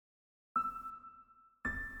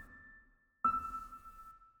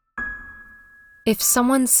If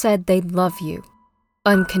someone said they'd love you,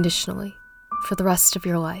 unconditionally, for the rest of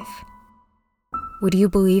your life, would you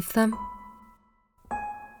believe them?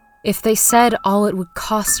 If they said all it would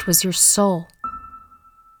cost was your soul,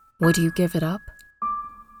 would you give it up?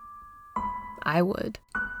 I would.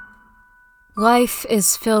 Life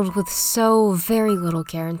is filled with so very little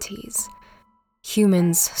guarantees.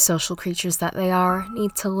 Humans, social creatures that they are,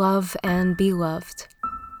 need to love and be loved.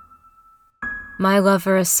 My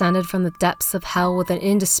lover ascended from the depths of hell with an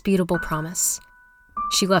indisputable promise.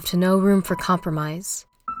 She left no room for compromise.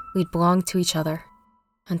 We'd belong to each other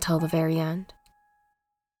until the very end.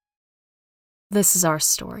 This is our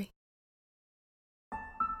story.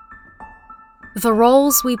 The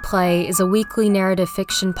Roles We Play is a weekly narrative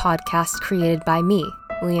fiction podcast created by me,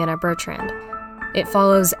 Leanna Bertrand. It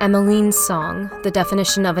follows Emmeline's song, the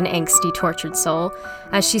definition of an angsty, tortured soul,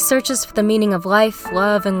 as she searches for the meaning of life,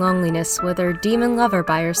 love, and loneliness with her demon lover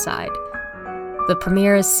by her side. The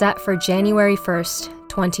premiere is set for January 1st,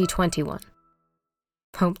 2021.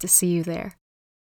 Hope to see you there.